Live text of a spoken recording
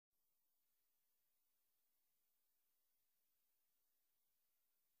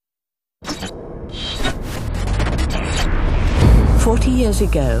40 years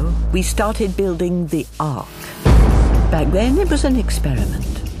ago, we started building the Ark. Back then, it was an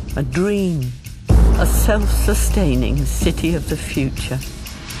experiment, a dream, a self-sustaining city of the future.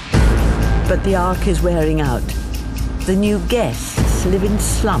 But the Ark is wearing out. The new guests live in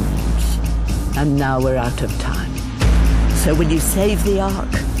slums, and now we're out of time. So will you save the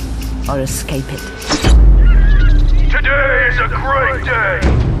Ark or escape it? Today is a great day!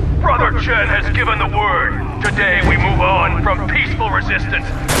 Brother Chen has given the word. Today we move on from peaceful resistance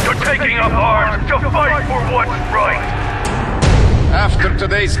to taking up arms to fight for what's right. After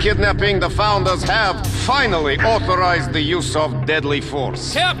today's kidnapping, the Founders have finally authorized the use of deadly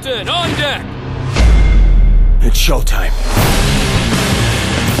force. Captain, on deck! It's showtime.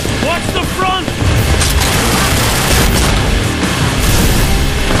 Watch the front!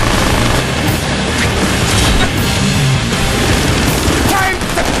 Time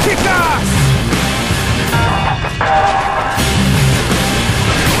to kick ass!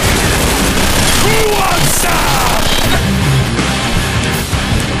 Who wants some?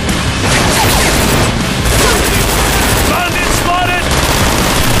 Bandit spotted!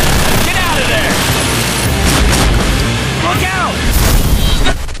 Get out of there! Look out!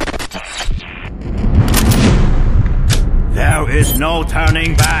 There is no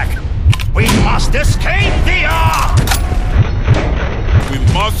turning back. We must escape the Ark! We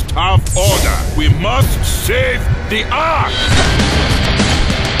must have order. We must save the Ark!